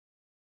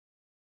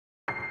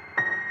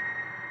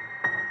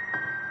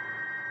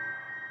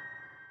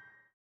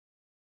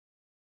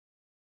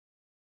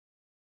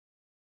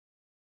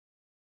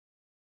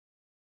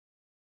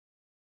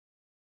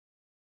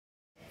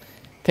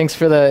Thanks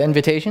for the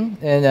invitation,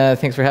 and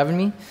thanks for having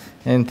me.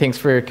 And thanks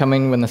for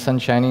coming when the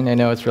sun's shining. I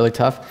know it's really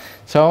tough.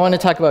 So I want to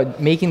talk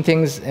about making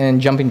things and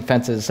jumping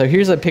fences. So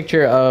here's a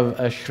picture of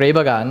a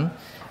Schrebergarten.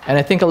 And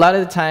I think a lot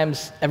of the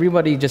times,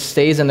 everybody just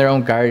stays in their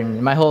own garden.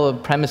 And my whole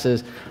premise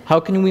is, how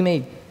can we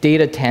make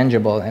data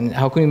tangible? And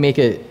how can we make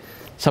it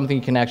something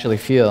you can actually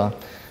feel?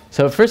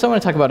 So first I want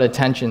to talk about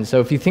attention.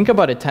 So if you think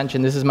about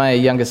attention, this is my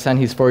youngest son,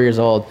 he's 4 years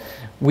old.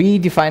 We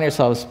define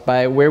ourselves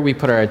by where we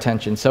put our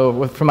attention.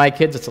 So for my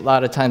kids, it's a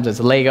lot of times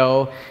it's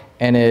Lego,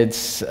 and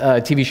it's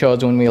TV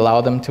shows when we allow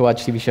them to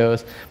watch TV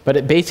shows.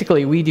 But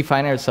basically, we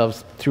define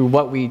ourselves through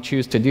what we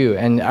choose to do.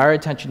 And our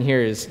attention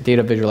here is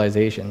data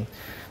visualization.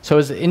 So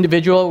as an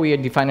individual, we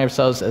define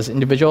ourselves as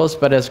individuals,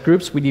 but as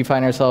groups, we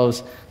define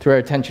ourselves through our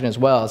attention as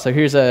well. So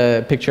here's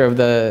a picture of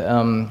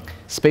the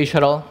space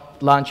shuttle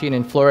launching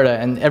in Florida,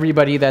 and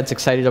everybody that's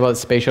excited about the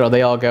space shuttle,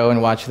 they all go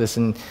and watch this,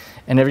 and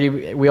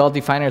we all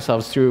define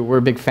ourselves through, we're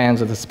big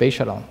fans of the space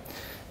shuttle.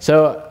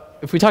 So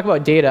if we talk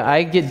about data,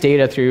 I get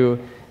data through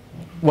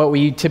what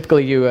we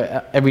typically do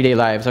everyday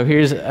lives. So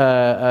here's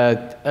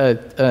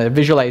a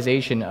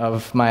visualization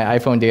of my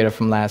iPhone data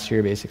from last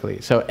year,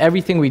 basically. So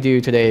everything we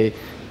do today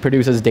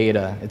produces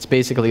data. It's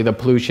basically the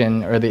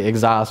pollution or the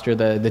exhaust or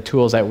the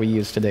tools that we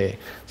use today.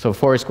 So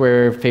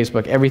Foursquare,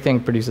 Facebook, everything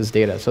produces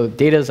data. So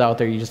data is out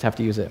there, you just have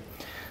to use it.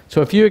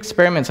 So a few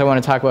experiments I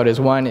want to talk about is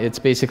one, it's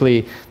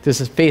basically,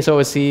 this is Face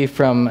OSC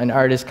from an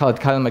artist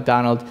called Kyle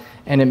McDonald,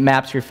 and it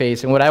maps your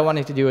face. And what I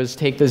wanted to do is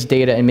take this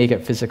data and make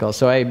it physical.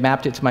 So I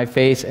mapped it to my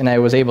face, and I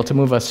was able to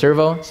move a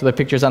servo. So the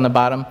picture's on the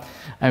bottom.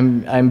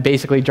 I'm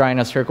basically drawing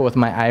a circle with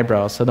my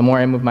eyebrows. So the more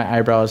I move my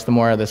eyebrows, the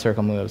more the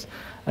circle moves.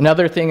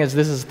 Another thing is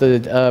this is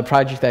the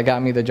project that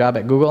got me the job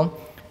at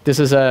Google. This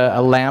is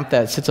a lamp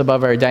that sits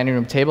above our dining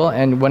room table,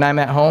 and when I'm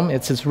at home,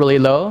 it sits really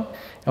low.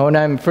 And when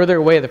I'm further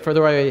away, the further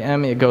away I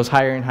am, it goes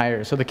higher and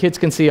higher. So the kids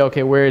can see,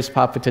 okay, where is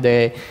Papa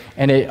today?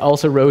 And it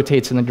also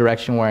rotates in the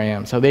direction where I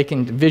am. So they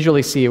can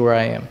visually see where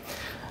I am.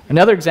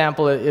 Another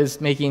example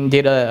is making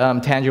data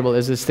tangible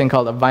is this thing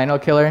called a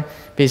vinyl killer.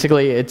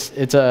 Basically, it's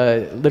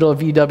a little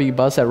VW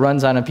bus that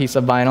runs on a piece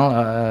of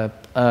vinyl,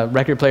 a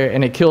record player,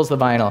 and it kills the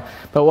vinyl.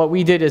 But what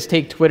we did is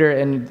take Twitter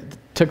and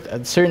took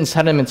certain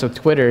sentiments of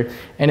Twitter,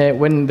 and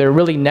when they're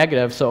really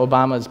negative, so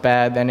Obama's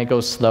bad, then it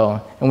goes slow.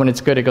 And when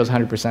it's good, it goes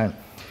 100%.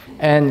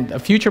 And a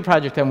future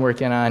project I'm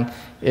working on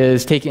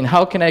is taking,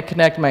 how can I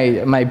connect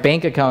my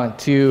bank account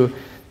to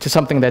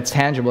something that's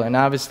tangible? And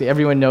obviously,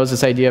 everyone knows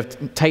this idea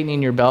of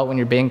tightening your belt when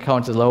your bank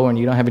account is low and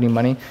you don't have any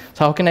money.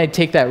 So how can I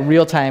take that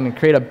real time and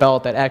create a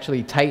belt that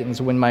actually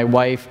tightens when my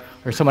wife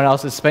or someone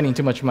else is spending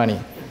too much money?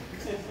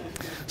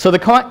 So the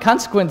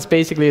consequence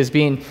basically is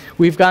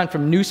we've gone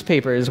from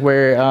newspapers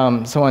where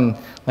someone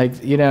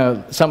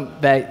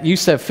that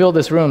used to fill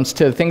this rooms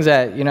to things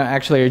that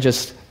actually are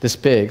just this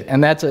big,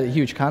 and that's a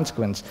huge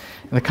consequence.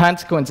 And the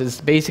consequence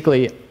is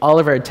basically all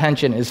of our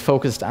attention is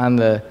focused on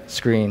the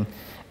screen,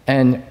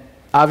 and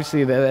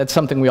obviously that's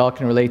something we all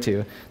can relate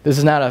to. This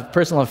is not a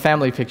personal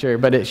family picture,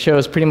 but it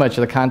shows pretty much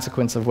the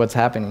consequence of what's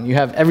happening. You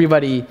have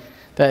everybody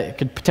that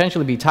could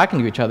potentially be talking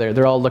to each other,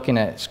 they're all looking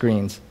at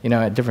screens,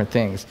 at different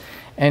things.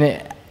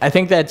 And I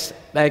think that's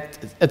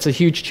a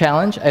huge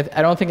challenge.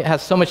 I don't think it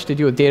has so much to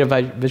do with data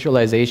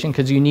visualization,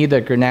 because you need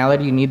the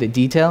granularity, you need the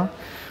detail.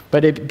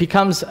 But it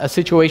becomes a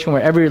situation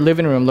where every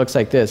living room looks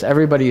like this.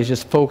 Everybody is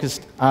just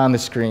focused on the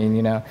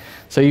screen,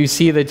 So you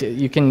see that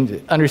you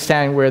can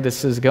understand where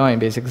this is going,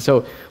 basically.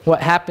 So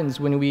what happens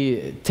when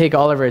we take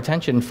all of our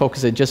attention and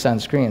focus it just on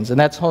screens? And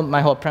that's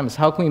my whole premise.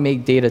 How can we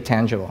make data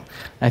tangible?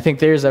 I think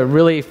there's a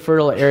really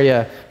fertile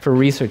area for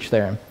research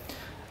there.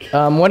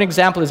 One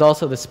example is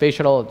also the Space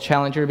Shuttle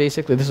Challenger,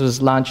 basically. This was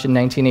launched in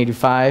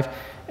 1985.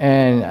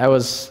 And I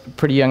was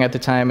pretty young at the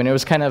time, and it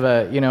was kind of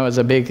it was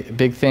a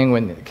big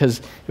thing because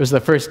it was the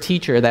first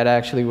teacher that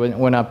actually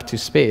went up to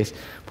space.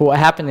 But what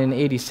happened in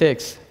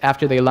 '86,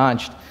 after they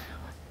launched,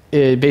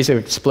 it basically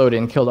exploded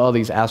and killed all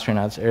these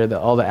astronauts, or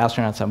all the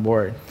astronauts on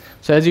board.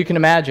 So as you can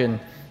imagine,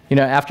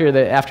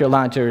 after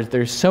launch,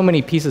 there's so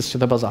many pieces to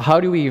the puzzle. How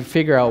do we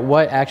figure out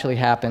what actually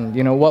happened?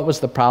 What was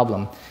the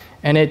problem?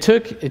 And it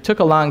took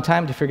a long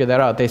time to figure that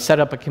out. They set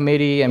up a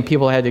committee, and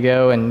people had to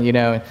go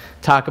and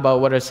talk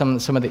about what are some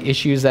of the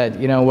issues that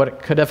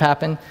what could have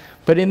happened.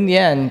 But in the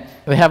end,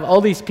 they have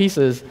all these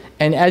pieces,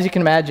 and as you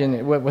can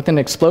imagine, with an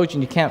explosion,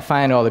 you can't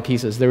find all the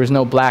pieces. There was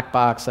no black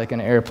box like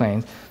an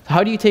airplane. So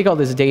how do you take all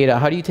this data?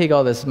 How do you take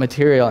all this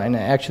material and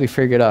actually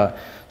figure it out?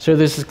 So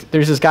there's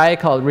this guy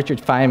called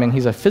Richard Feynman.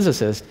 He's a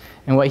physicist,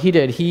 and what he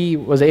did, he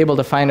was able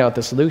to find out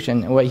the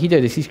solution. And what he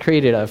did is he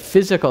created a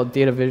physical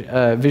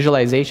data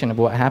visualization of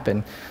what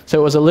happened. So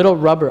it was a little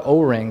rubber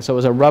O-ring. So it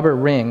was a rubber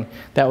ring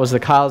that was the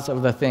cause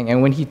of the thing.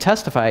 And when he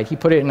testified, he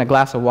put it in a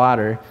glass of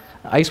water,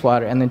 ice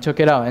water, and then took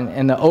it out.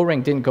 And the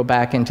O-ring didn't go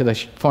back into the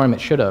form it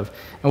should have.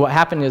 And what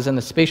happened is in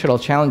the Space Shuttle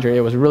Challenger,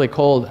 it was really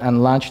cold on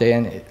launch day,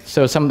 and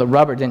so some of the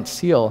rubber didn't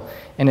seal,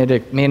 and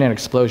it made an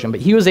explosion. But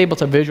he was able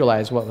to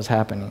visualize what was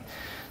happening.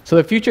 So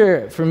the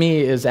future for me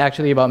is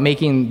actually about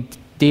making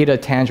data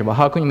tangible.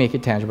 How can we make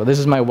it tangible? This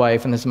is my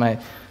wife, and this is my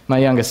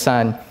youngest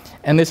son.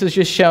 And this is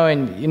just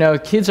showing,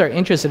 kids are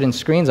interested in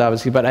screens,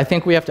 obviously, but I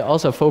think we have to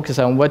also focus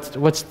on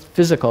what's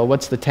physical,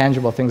 what's the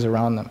tangible things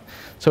around them.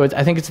 So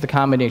I think it's the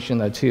combination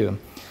of the two.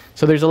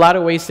 So there's a lot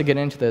of ways to get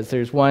into this.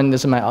 There's one,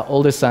 this is my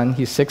oldest son,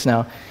 he's 6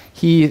 now.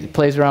 He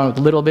plays around with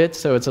little bits,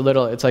 so it's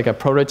like a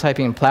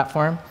prototyping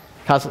platform.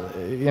 Costs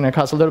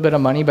a little bit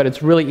of money, but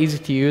it's really easy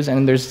to use,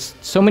 and there's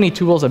so many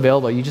tools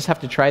available. You just have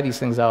to try these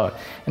things out.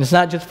 And it's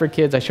not just for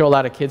kids. I show a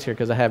lot of kids here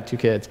because I have 2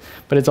 kids,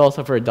 but it's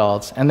also for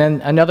adults. And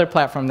then another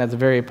platform that's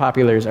very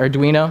popular is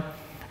Arduino.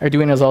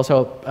 Arduino is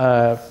also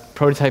a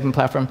prototyping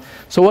platform.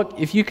 So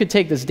if you could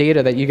take this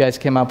data that you guys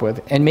came up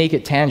with and make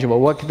it tangible,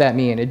 what could that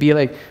mean? It'd be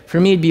like, for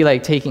me, it'd be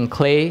like taking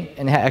clay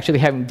and actually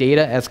having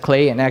data as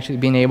clay and actually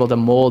being able to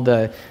mold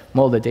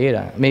the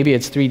data. Maybe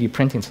it's 3D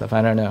printing stuff,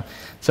 I don't know.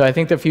 So I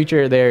think the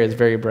future there is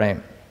very bright.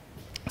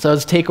 So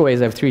as takeaways,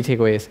 I have 3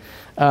 takeaways.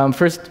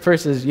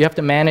 First is you have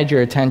to manage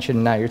your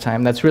attention, not your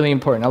time. That's really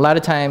important. A lot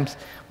of times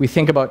we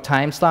think about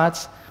time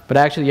slots, but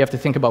actually you have to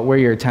think about where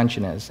your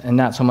attention is and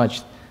not so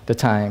much the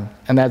time,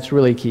 and that's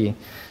really key.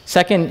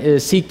 Second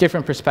is seek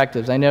different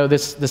perspectives. I know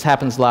this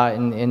happens a lot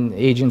in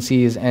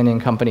agencies and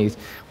in companies.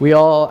 We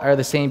all are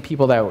the same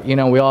people that,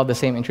 we all have the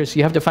same interests.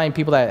 You have to find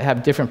people that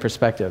have different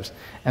perspectives,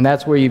 and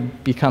that's where you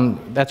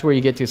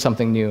get to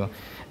something new.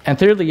 And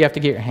thirdly, you have to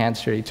get your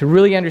hands dirty. To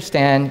really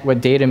understand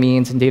what data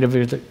means and data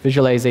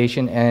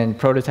visualization and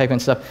prototyping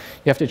and stuff,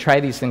 you have to try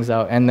these things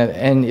out, and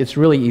it's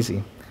really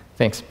easy.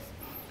 Thanks.